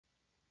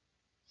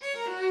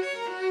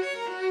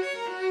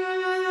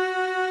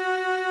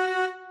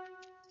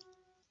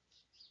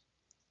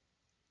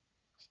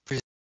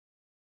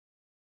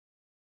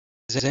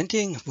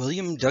Presenting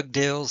William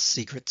Dugdale's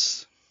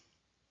Secrets.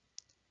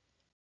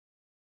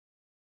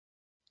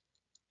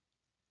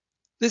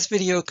 This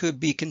video could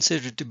be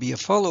considered to be a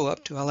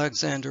follow-up to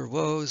Alexander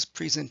Woe's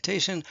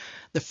presentation,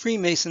 The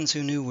Freemasons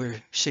Who Knew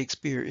Where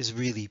Shakespeare is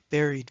Really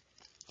Buried.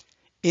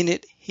 In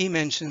it, he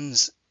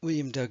mentions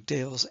William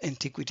Dugdale's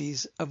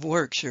Antiquities of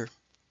Warwickshire.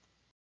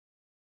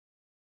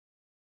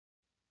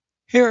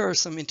 Here are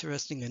some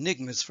interesting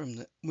enigmas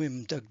from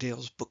William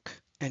Dugdale's book,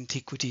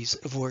 Antiquities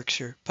of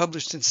Warwickshire,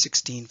 published in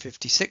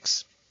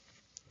 1656.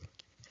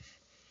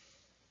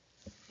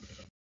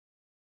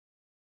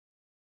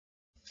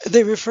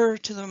 They refer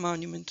to the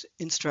monument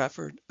in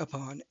Stratford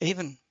upon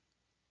Avon.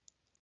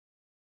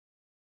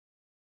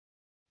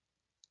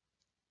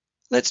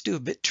 Let's do a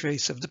bit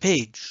trace of the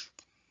page.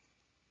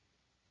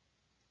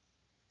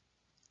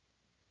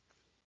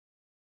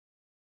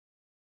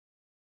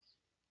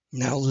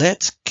 Now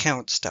let's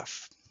count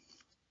stuff.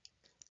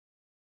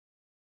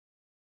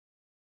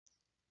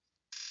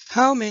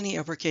 How many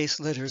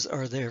uppercase letters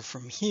are there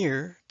from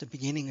here, the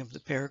beginning of the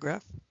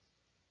paragraph,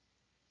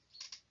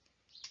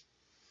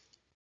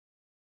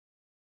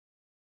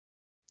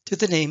 to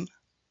the name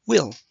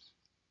Will?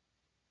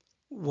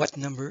 What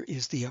number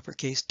is the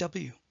uppercase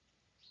W?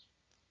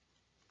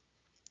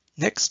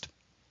 Next.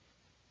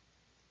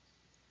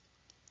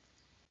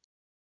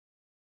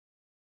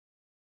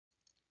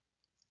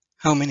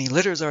 How many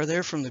letters are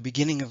there from the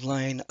beginning of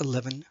line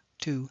 11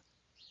 to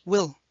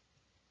Will?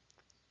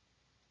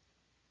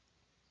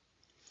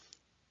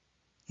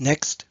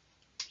 Next.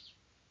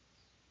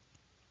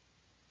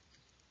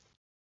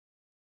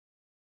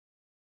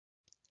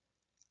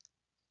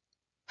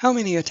 How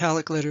many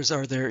italic letters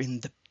are there in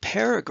the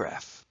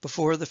paragraph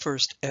before the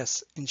first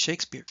S in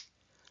Shakespeare?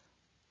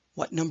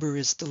 What number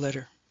is the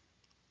letter?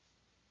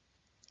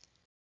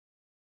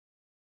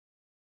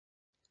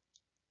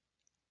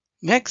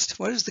 Next,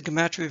 what is the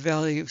gematria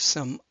value of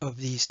sum of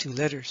these two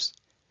letters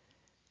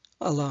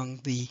along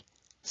the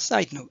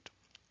side note,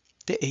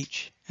 the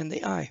H and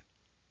the I?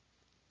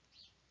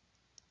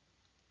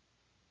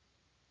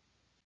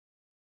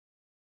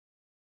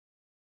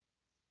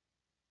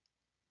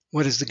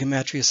 What is the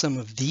gematria sum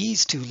of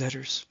these two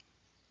letters?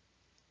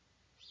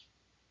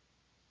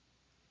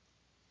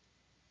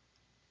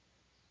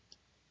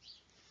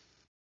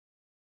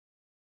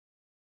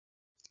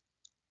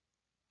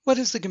 What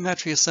is the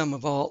gematria sum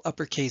of all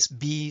uppercase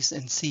B's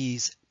and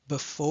C's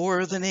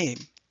before the name?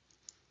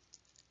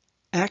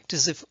 Act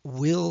as if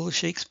Will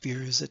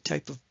Shakespeare is a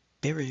type of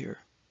barrier.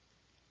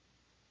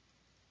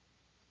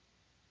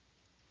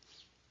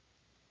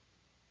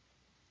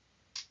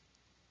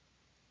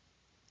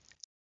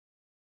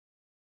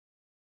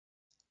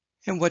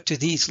 And what do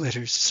these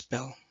letters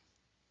spell?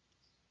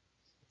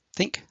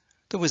 Think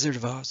The Wizard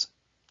of Oz.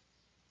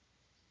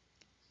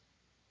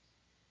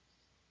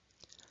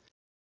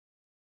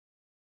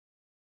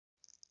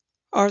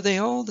 Are they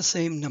all the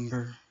same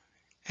number?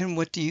 And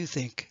what do you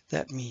think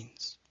that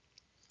means?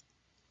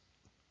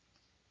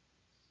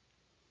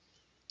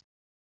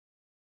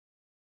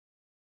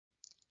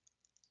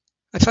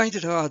 I find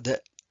it odd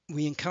that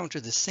we encounter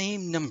the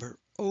same number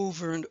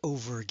over and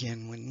over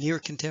again when near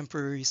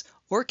contemporaries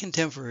or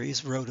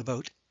contemporaries wrote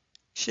about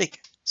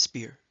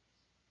Shakespeare.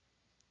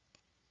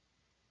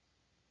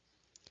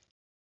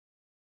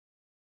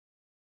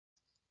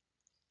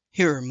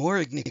 Here are more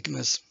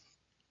enigmas.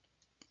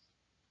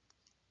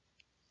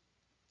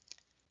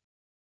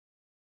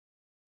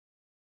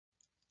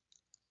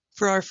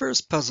 For our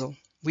first puzzle,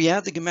 we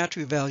add the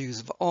gematria values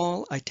of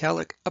all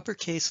italic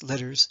uppercase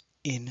letters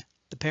in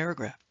the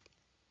paragraph.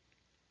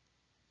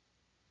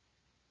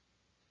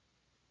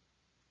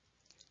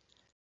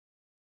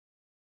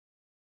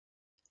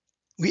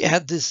 We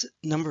add this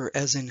number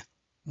as in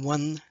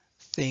one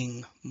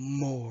thing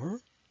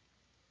more.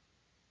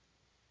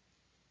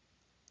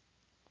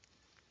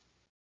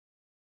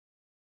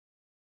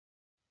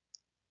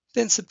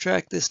 Then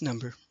subtract this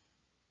number.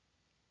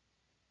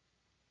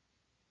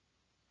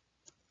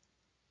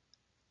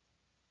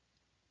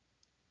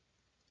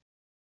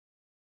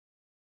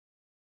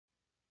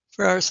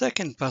 For our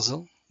second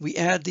puzzle, we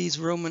add these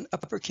Roman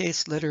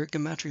uppercase letter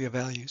gematria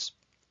values.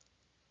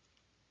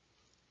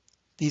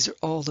 These are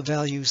all the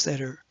values that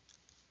are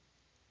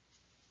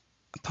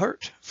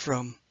apart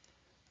from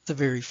the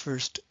very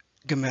first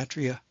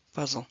gematria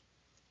puzzle.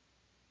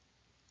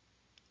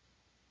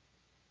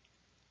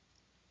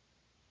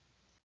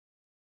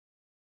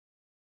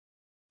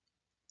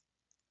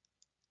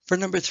 For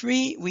number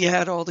 3, we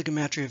add all the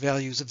gematria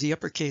values of the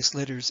uppercase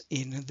letters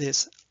in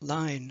this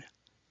line.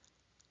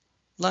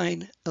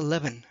 Line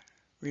 11,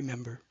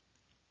 remember.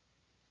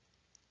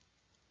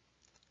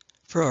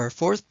 For our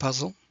fourth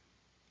puzzle,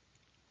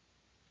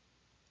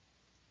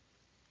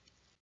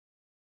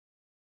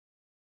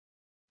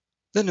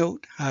 the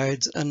note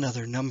hides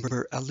another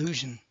number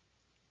allusion.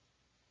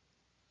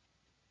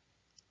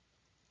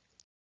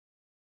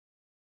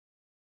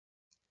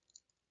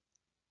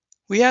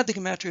 We add the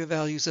gematria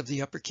values of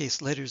the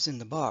uppercase letters in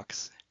the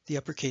box, the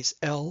uppercase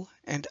L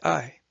and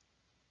I.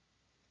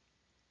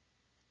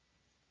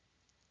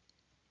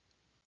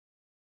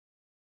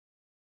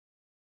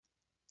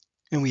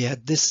 and we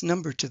add this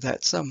number to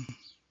that sum.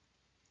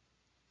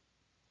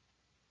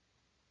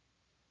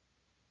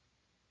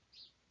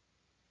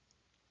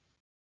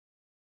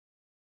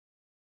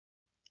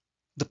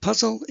 The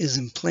puzzle is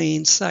in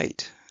plain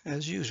sight,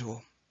 as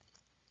usual.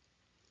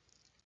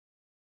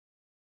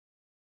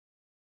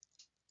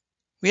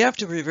 We have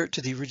to revert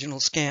to the original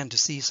scan to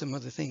see some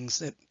of the things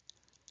that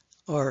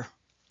are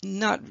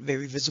not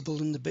very visible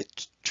in the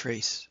bit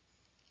trace.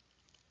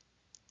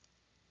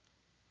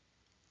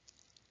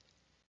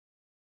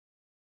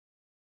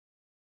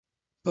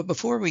 But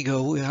before we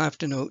go, we have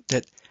to note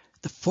that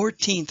the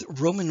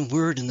 14th Roman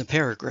word in the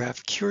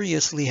paragraph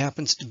curiously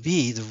happens to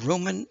be the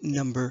Roman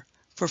number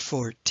for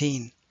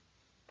 14.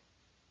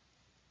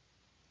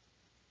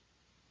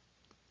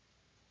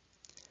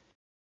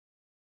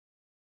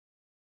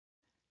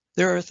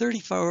 There are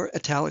 34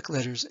 italic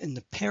letters in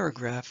the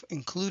paragraph,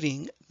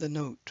 including the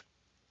note.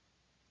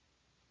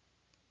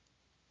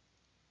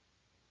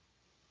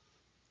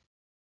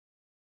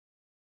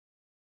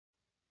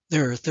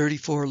 There are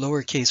 34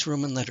 lowercase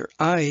Roman letter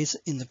i's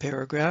in the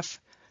paragraph,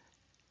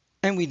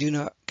 and we do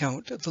not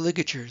count the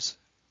ligatures.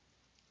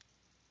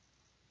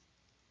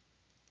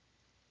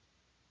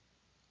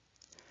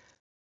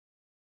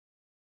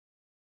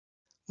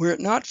 Were it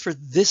not for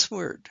this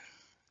word,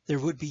 there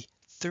would be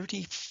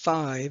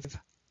 35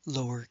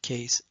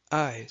 lowercase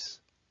i's.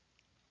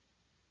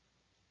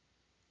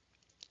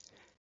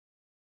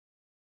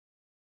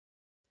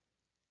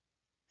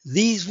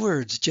 These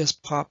words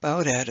just pop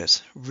out at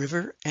us,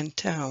 river and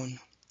town.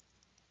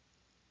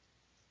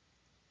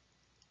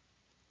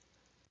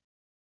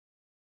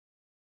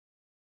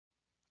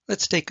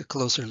 Let's take a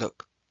closer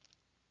look.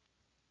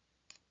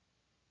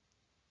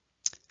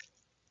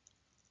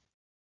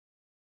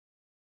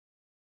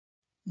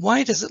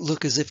 Why does it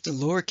look as if the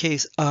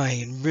lowercase I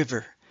in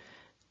river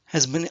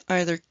has been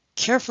either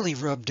carefully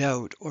rubbed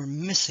out or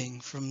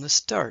missing from the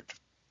start?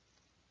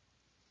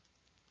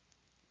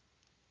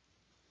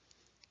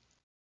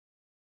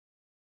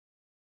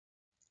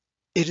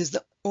 It is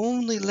the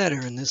only letter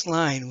in this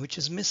line which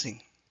is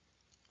missing.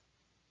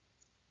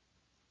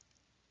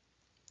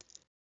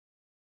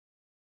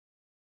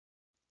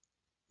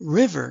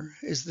 River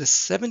is the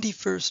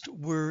 71st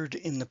word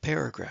in the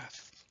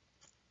paragraph.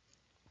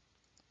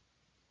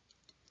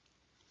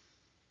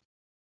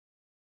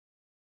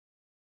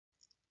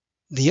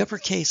 The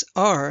uppercase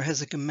R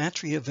has a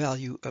gematria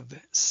value of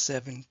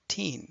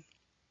 17.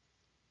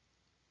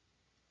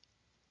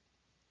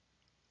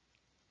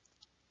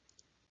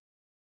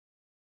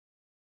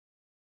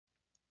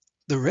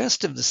 The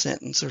rest of the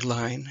sentence or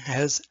line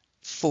has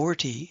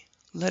 40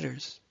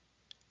 letters.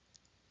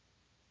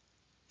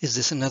 Is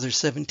this another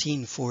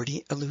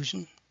 1740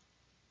 allusion?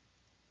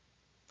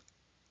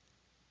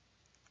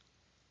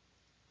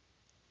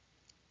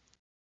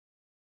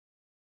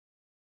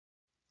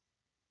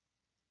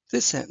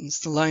 This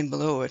sentence, the line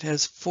below it,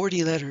 has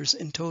 40 letters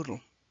in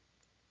total.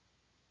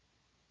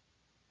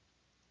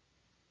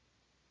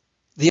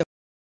 The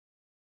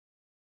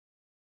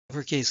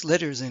uppercase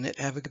letters in it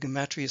have a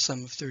gematria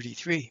sum of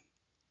 33.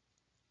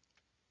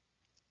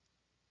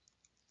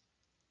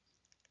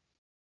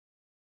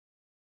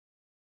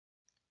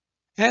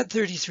 Add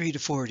 33 to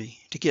 40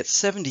 to get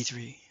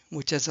 73,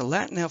 which has a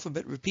Latin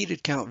alphabet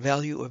repeated count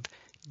value of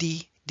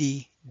D,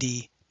 D,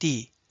 D,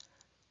 D,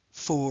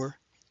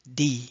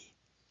 4D.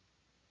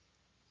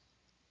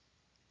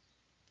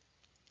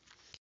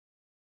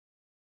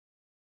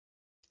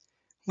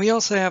 We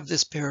also have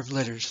this pair of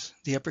letters,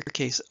 the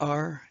uppercase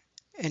R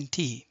and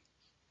T.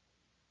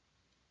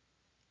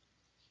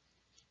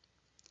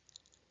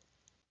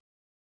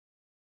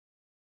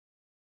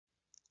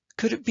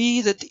 Could it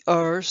be that the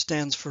R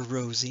stands for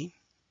Rosie?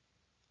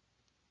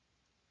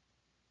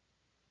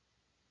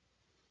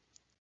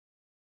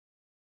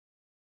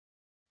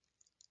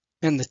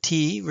 And the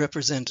T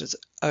represents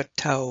a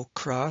Tau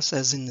cross,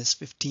 as in this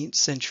 15th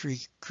century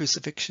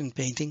crucifixion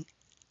painting?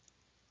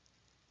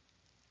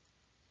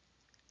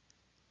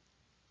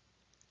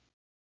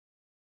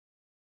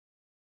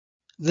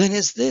 Then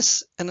is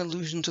this an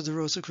allusion to the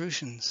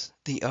Rosicrucians,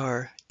 the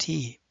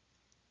RT?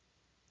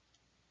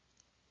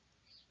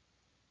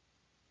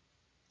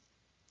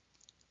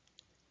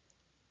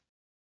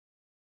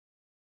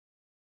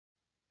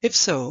 If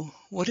so,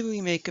 what do we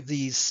make of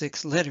these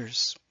 6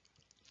 letters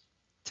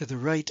to the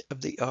right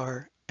of the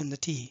R and the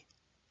T?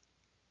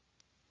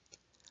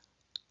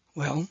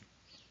 Well,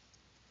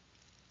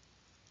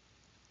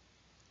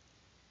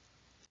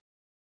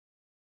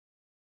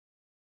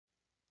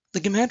 the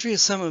gematria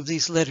sum of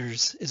these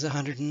letters is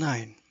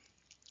 109.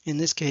 In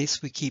this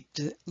case, we keep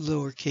the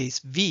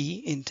lowercase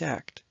v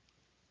intact.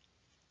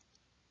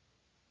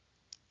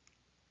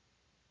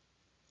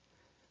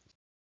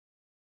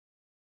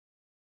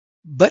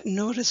 But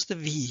notice the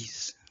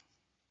v's.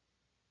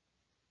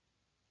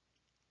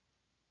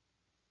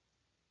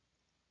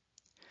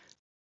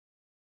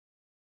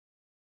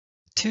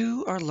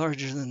 2 are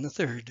larger than the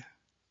third.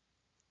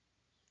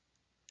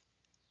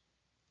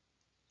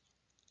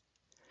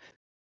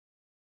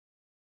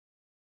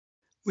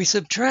 We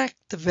subtract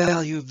the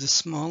value of the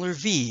smaller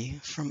v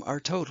from our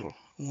total,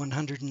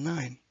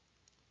 109.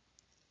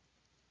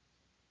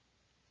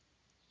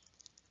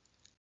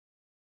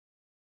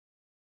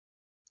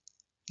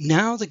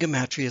 Now the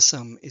gematria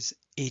sum is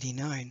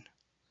 89,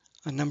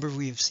 a number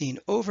we have seen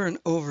over and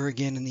over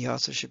again in the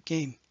authorship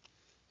game.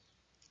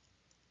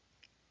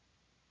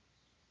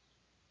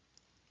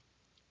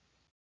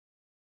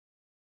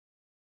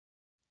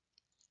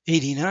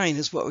 '89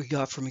 is what we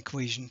got from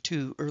equation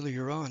 2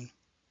 earlier on.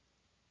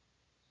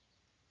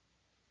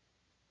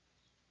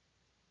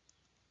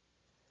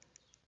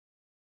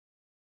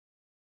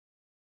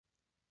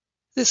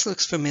 This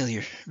looks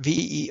familiar,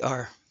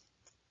 VER.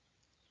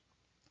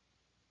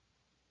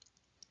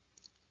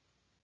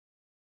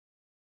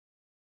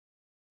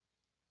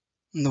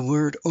 And the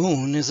word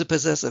own is a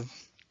possessive.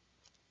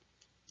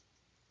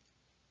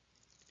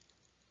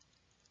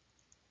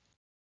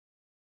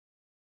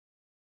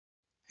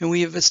 And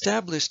we have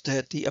established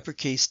that the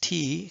uppercase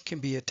T can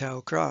be a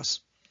tau cross.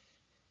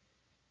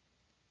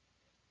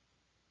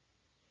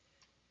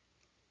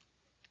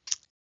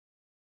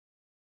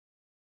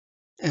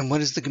 And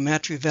what is the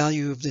gematria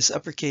value of this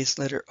uppercase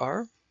letter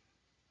R?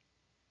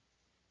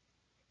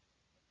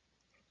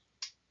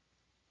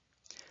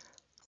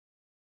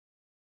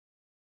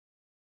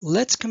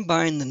 Let's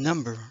combine the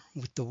number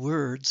with the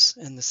words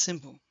and the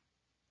symbol.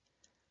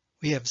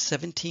 We have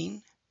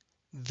 17,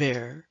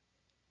 Ver,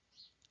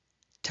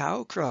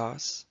 tau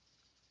cross,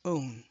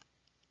 own.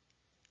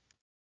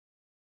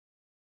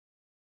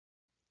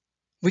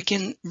 We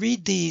can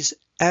read these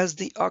as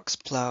the ox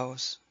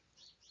plows,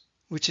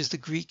 which is the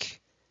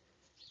Greek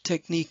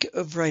technique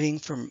of writing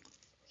from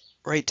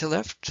right to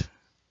left,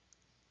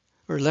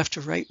 or left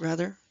to right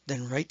rather,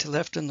 then right to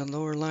left in the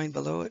lower line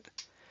below it.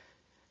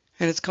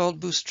 And it's called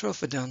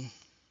boustrophodon.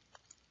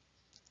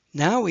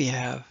 Now we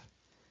have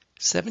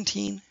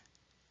 17,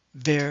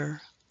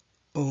 Ver,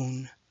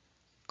 own,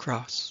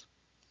 cross.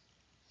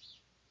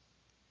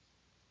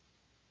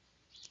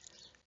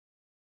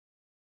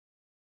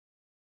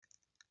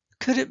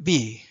 Could it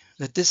be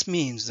that this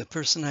means the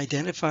person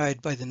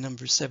identified by the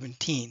number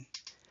 17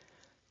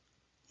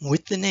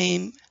 with the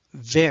name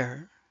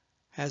Ver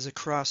has a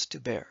cross to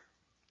bear?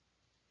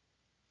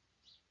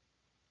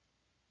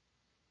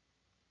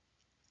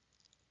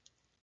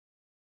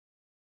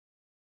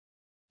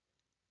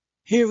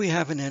 Here we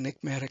have an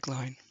enigmatic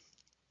line.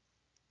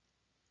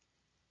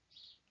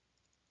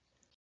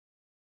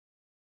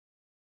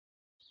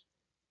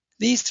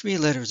 These three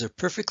letters are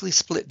perfectly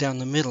split down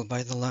the middle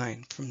by the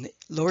line, from the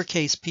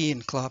lowercase p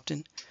in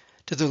Clopton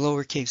to the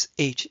lowercase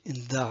h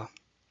in the.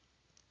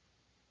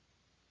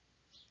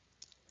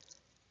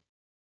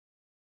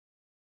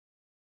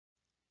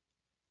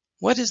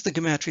 What is the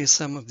gematria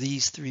sum of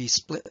these three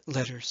split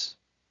letters?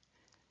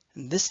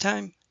 And this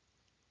time,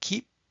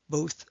 keep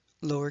both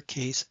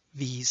lowercase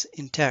v's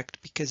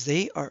intact because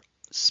they are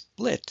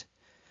split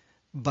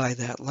by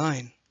that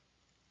line.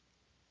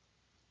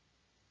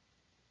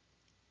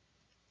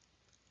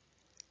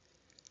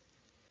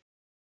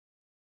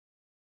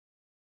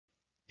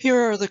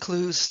 Here are the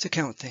clues to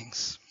count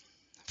things.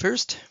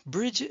 First,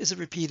 bridge is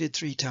repeated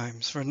 3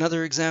 times for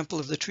another example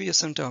of the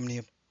triascent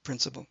omnia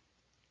principle.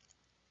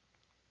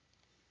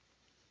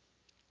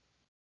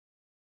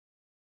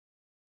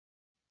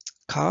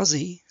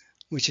 Causey,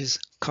 which is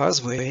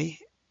causeway,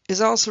 is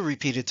also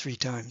repeated 3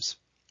 times.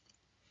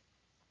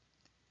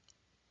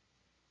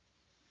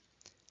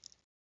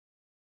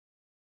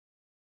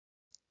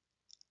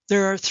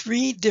 There are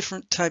 3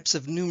 different types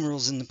of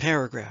numerals in the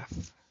paragraph.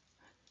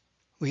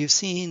 We have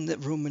seen the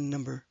Roman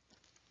number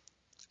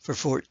for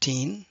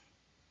 14,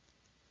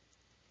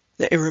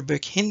 the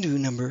Arabic Hindu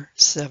number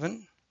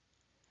 7,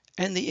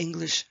 and the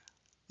English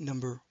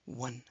number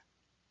 1.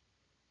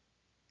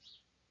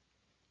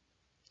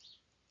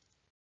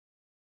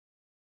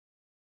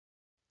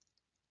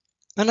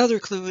 Another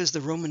clue is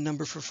the Roman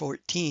number for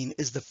 14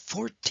 is the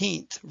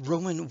 14th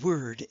Roman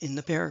word in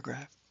the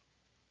paragraph.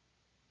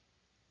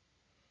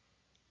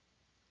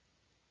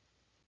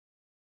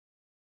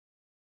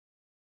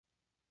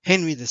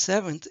 Henry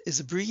VII is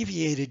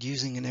abbreviated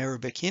using an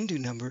Arabic Hindu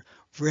number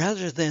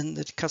rather than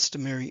the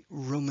customary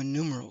Roman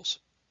numerals.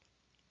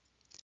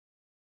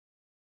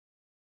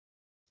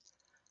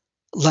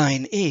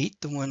 Line 8,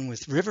 the one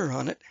with river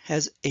on it,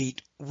 has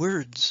 8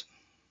 words.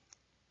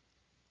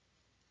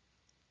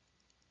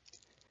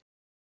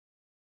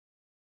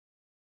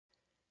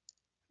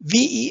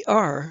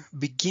 VER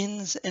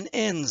begins and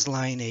ends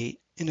line 8,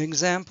 an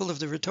example of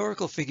the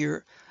rhetorical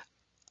figure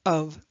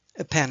of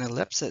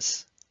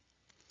epanelepsis,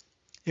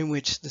 in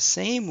which the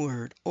same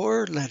word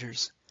or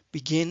letters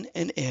begin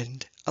and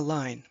end a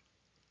line.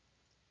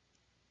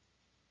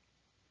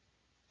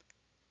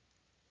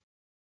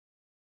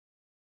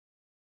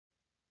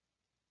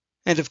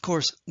 And of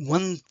course,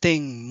 one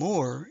thing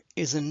more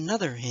is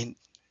another hint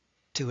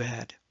to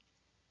add.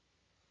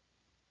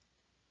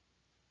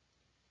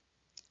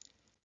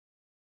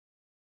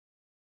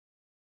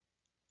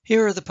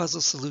 Here are the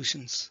puzzle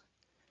solutions.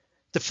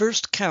 The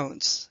first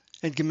counts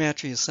and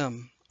gematria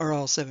sum are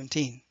all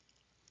 17.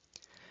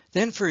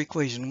 Then for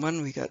equation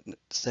 1 we got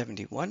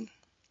 71,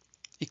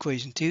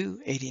 equation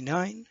 2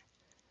 89,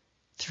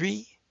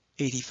 3,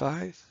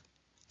 85,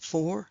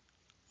 4,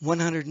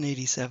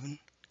 187,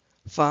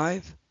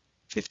 5,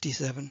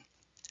 57,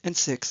 and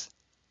 6,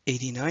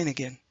 89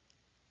 again.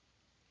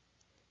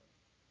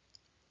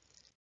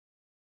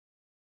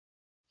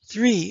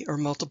 3 are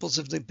multiples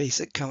of the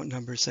basic count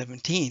number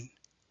 17.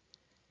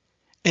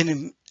 And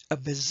in a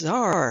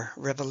bizarre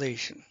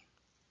revelation,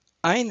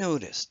 I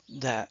noticed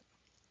that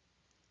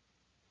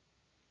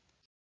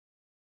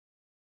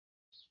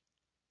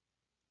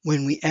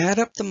when we add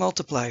up the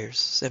multipliers,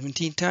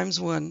 17 times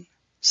 1,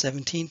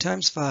 17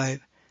 times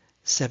 5,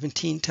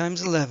 17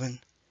 times 11,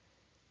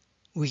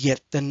 we get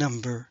the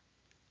number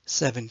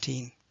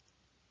 17.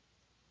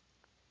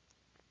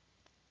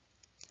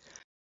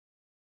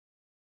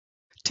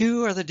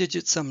 Two are the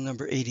digit sum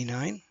number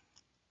 89.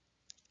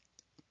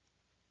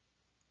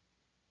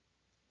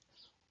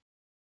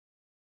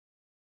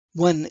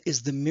 One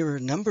is the mirror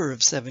number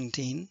of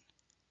 17.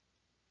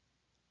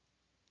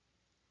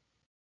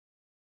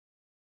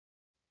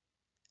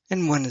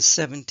 And 1 is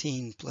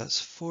 17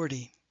 plus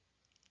 40.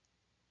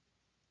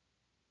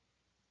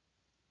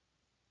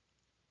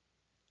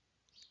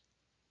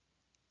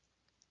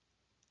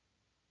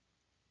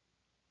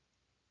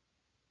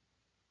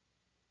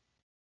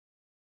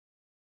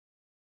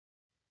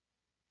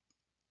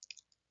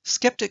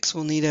 Skeptics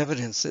will need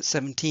evidence that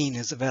 17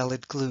 is a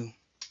valid clue.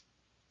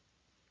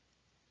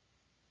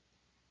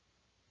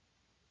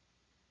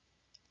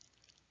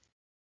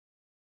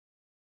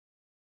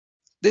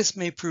 This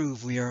may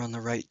prove we are on the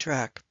right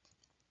track.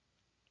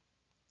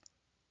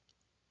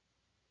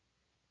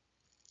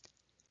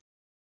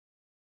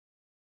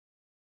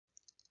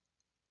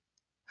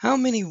 How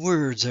many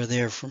words are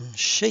there from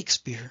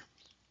Shakespeare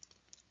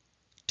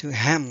to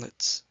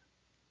Hamlet's?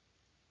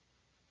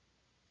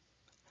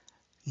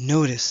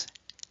 Notice,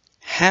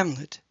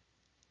 Hamlet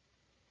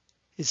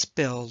is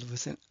spelled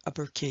with an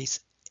uppercase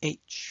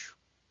H.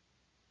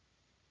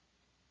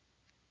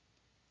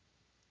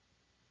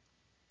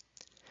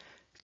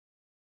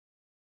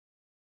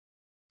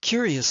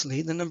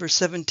 Curiously, the number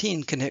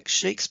 17 connects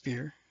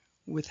Shakespeare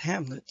with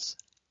Hamlet's.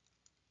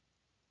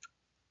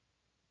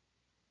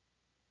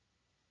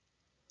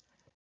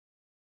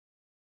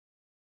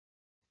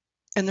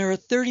 And there are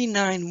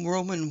 39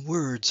 Roman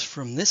words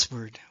from this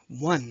word,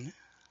 one,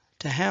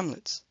 to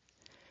Hamlet's.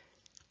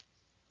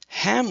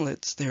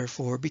 Hamlet's,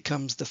 therefore,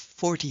 becomes the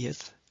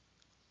 40th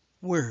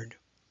word.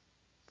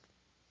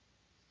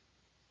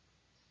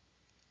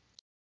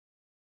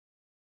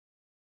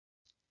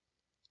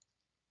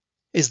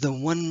 Is the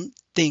one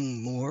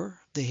thing more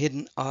the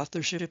hidden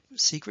authorship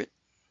secret?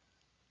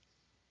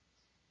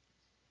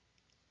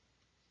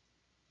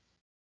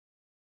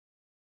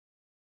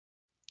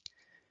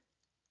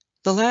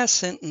 The last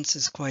sentence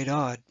is quite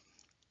odd.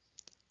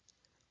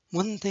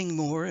 One thing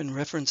more in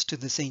reference to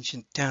this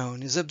ancient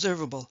town is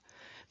observable,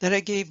 that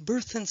I gave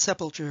birth and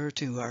sepulture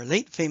to our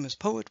late famous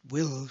poet,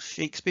 Will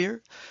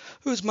Shakespeare,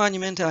 whose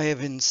monument I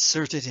have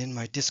inserted in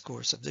my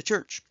discourse of the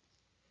church.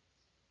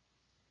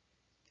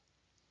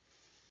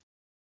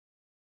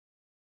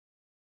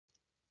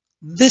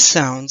 This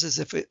sounds as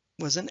if it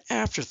was an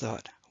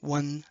afterthought,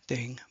 one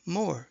thing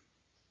more.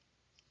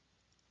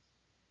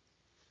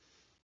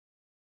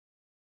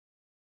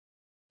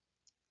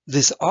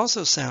 This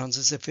also sounds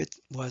as if it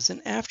was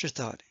an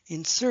afterthought,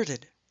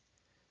 inserted.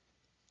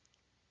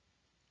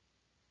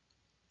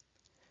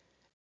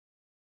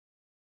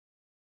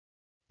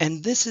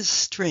 And this is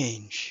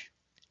strange.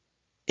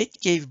 It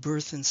gave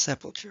birth and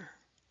sepulture.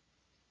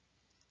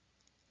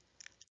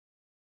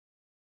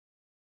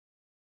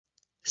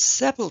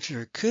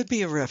 Sepulture could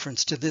be a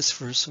reference to this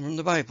verse from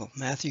the Bible,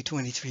 Matthew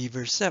 23,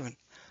 verse 7.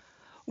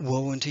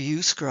 Woe unto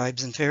you,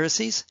 scribes and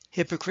Pharisees,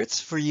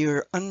 hypocrites, for ye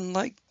are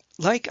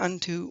like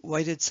unto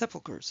whited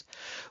sepulchres,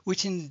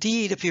 which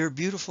indeed appear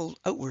beautiful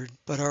outward,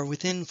 but are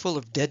within full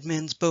of dead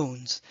men's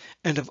bones,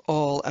 and of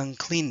all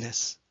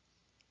uncleanness.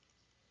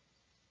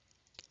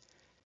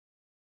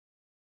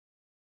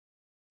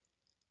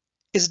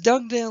 Is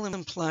Dugdale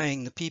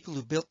implying the people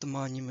who built the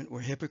monument were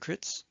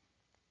hypocrites?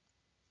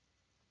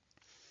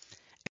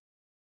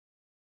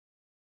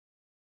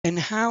 And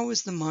how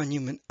is the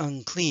monument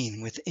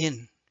unclean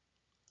within?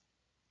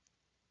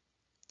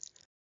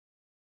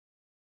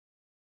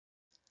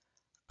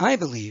 I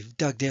believe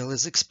Dugdale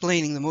is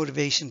explaining the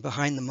motivation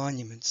behind the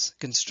monument's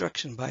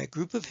construction by a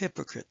group of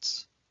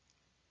hypocrites.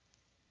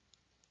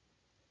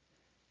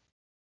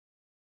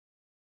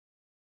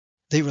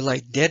 They were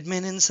like dead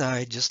men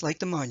inside, just like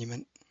the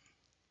monument.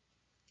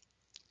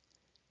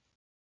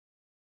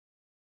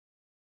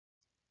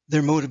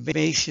 Their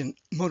motivation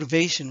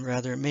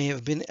may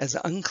have been as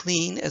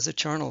unclean as a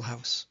charnel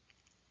house.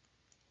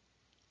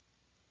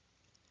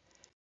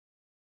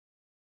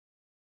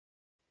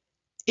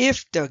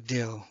 If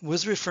Dugdale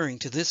was referring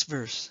to this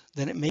verse,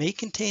 then it may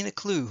contain a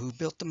clue who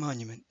built the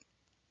monument.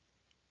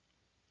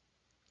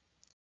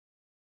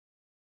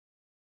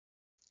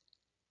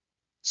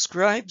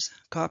 Scribes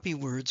copy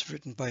words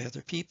written by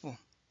other people.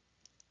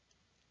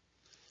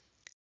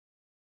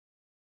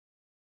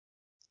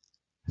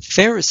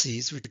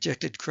 Pharisees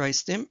rejected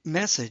Christ's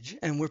message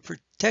and were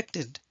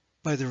protected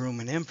by the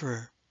Roman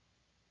emperor.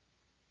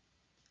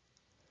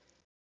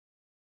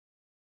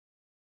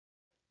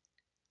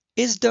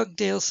 Is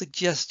Dugdale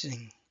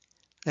suggesting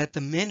that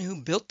the men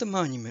who built the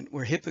monument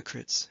were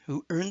hypocrites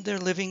who earned their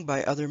living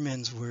by other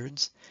men's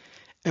words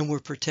and were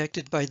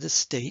protected by the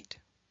state?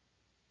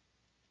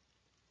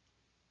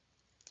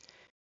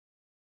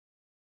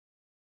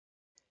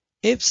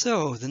 If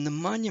so, then the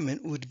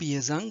monument would be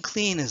as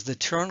unclean as the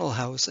charnel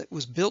house it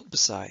was built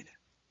beside.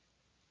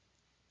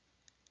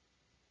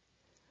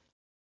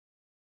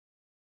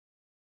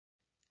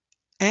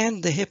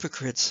 And the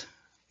hypocrites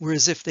were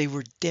as if they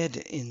were dead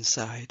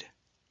inside.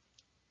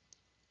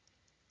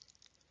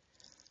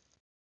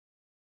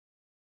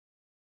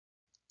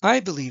 I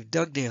believe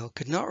Dugdale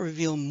could not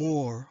reveal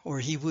more, or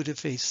he would have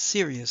faced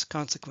serious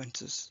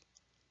consequences.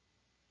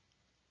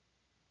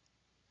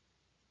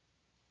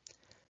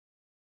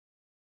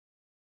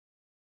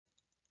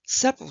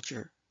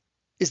 Sepulture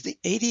is the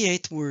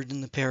 88th word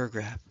in the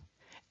paragraph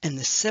and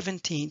the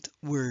 17th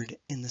word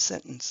in the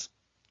sentence.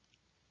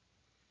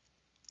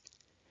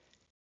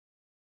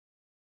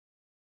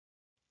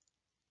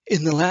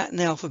 In the Latin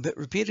alphabet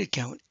repeated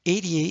count,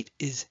 88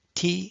 is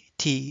T,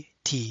 T,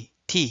 T,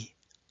 T,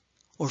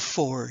 or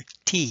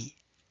 4T.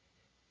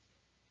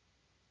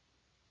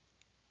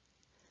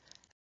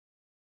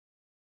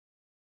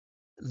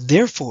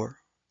 Therefore,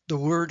 the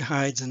word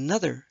hides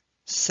another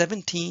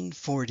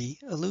 1740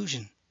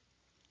 allusion.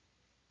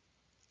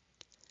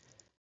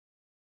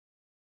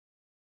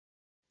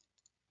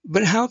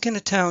 But how can a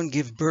town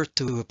give birth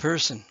to a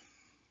person?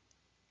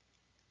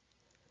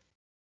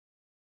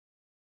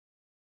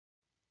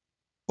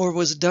 Or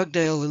was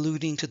Dugdale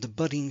alluding to the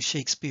budding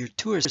Shakespeare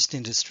tourist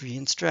industry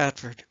in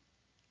Stratford?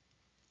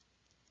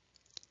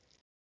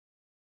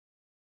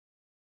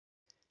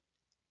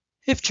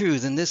 If true,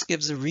 then this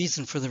gives a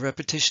reason for the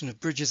repetition of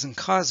bridges and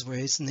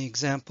causeways in the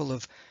example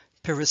of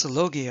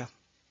Perisologia.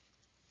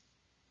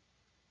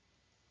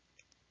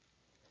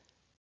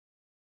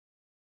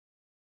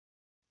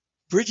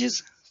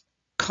 Bridges,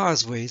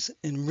 causeways,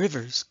 and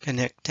rivers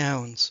connect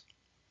towns.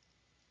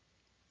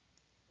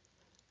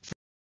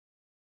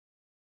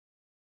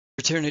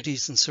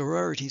 Fraternities and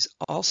sororities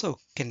also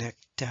connect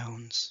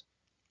towns.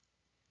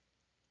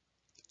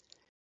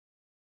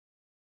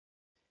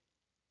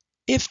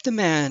 If the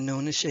man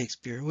known as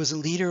Shakespeare was a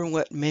leader in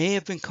what may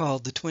have been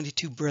called the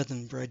 22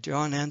 Brethren by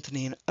John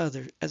Anthony and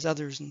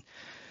others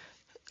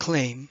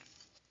claim,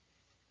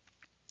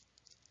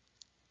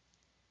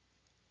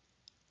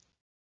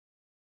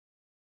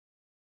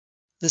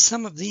 the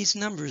sum of these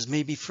numbers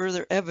may be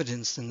further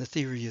evidence than the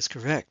theory is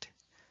correct.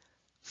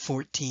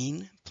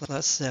 14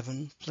 plus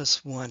 7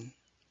 plus 1.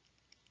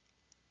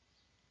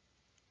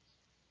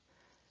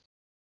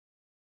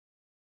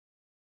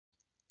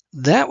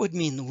 That would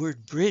mean the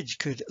word bridge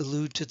could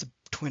allude to the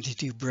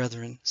 22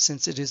 brethren,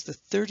 since it is the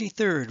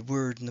 33rd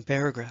word in the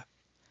paragraph.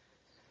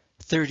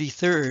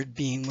 33rd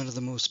being one of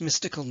the most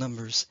mystical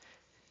numbers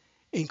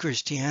in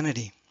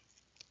Christianity.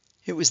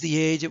 It was the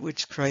age at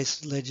which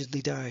Christ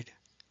allegedly died.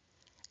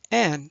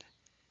 And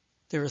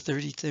there are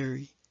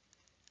 33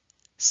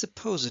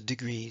 supposed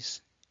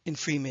degrees in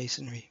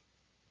Freemasonry.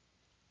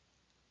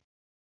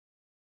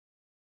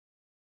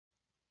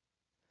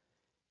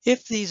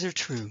 If these are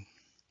true,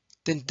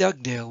 then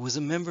Dugdale was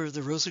a member of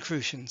the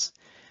Rosicrucians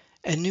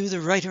and knew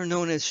the writer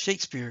known as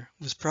Shakespeare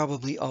was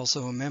probably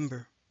also a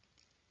member.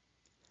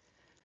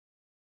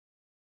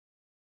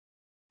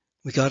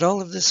 We got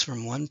all of this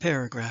from one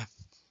paragraph.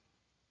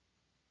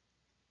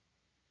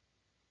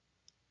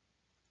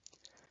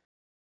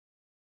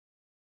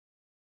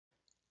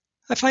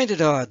 I find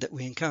it odd that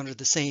we encounter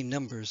the same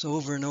numbers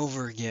over and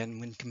over again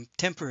when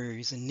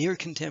contemporaries and near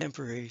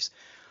contemporaries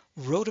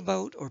wrote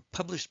about or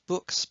published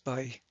books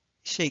by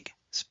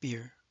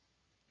Shakespeare.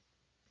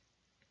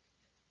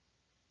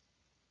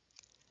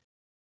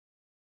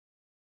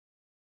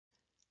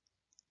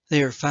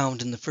 They are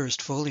found in the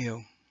first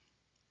folio.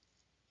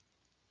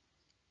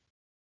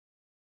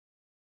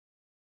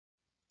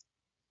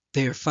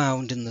 They are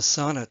found in the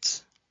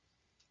sonnets.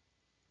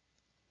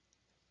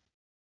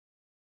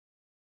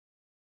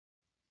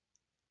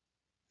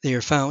 They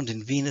are found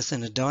in Venus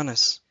and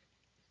Adonis.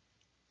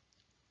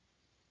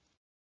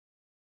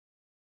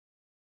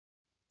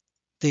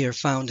 They are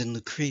found in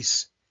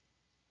Lucrece.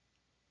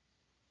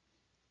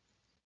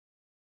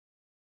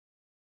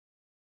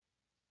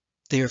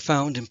 They are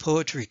found in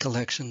poetry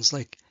collections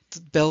like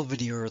the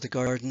Belvedere or the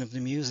Garden of the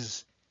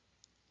Muses.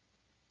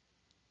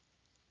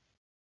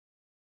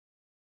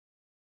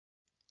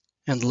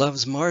 And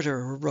Love's Martyr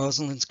or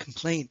Rosalind's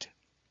Complaint.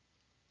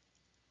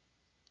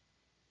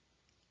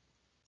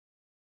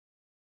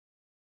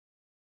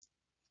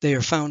 They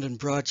are found in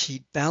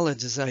broadsheet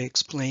ballads, as I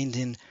explained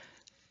in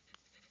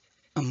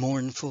A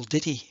Mournful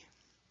Ditty.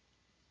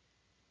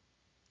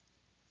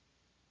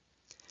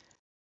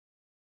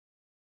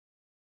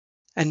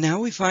 And now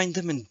we find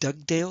them in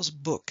Dugdale's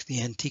book,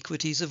 The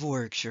Antiquities of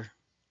Warwickshire.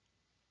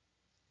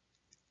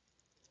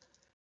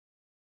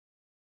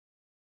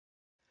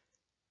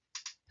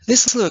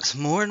 This looks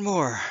more and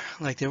more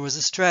like there was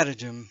a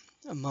stratagem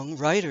among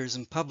writers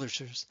and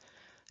publishers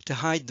to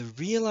hide the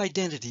real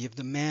identity of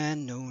the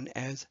man known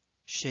as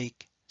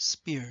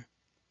Shakespeare.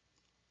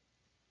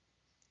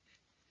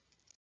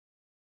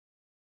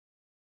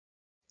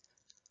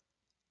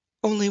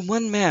 Only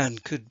one man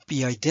could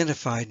be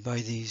identified by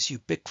these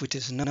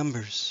ubiquitous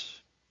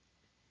numbers.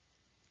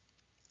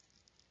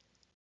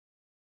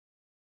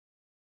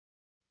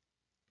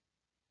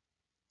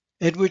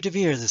 Edward de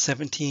Vere, the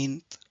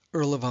 17th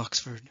Earl of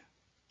Oxford.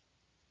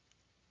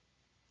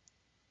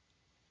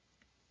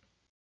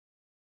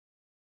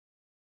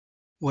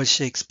 Was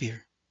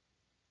Shakespeare.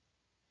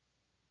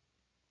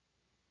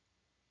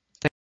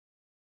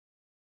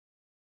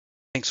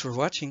 Thanks for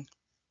watching.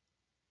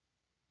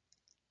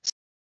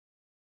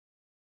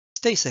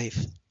 Stay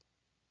safe.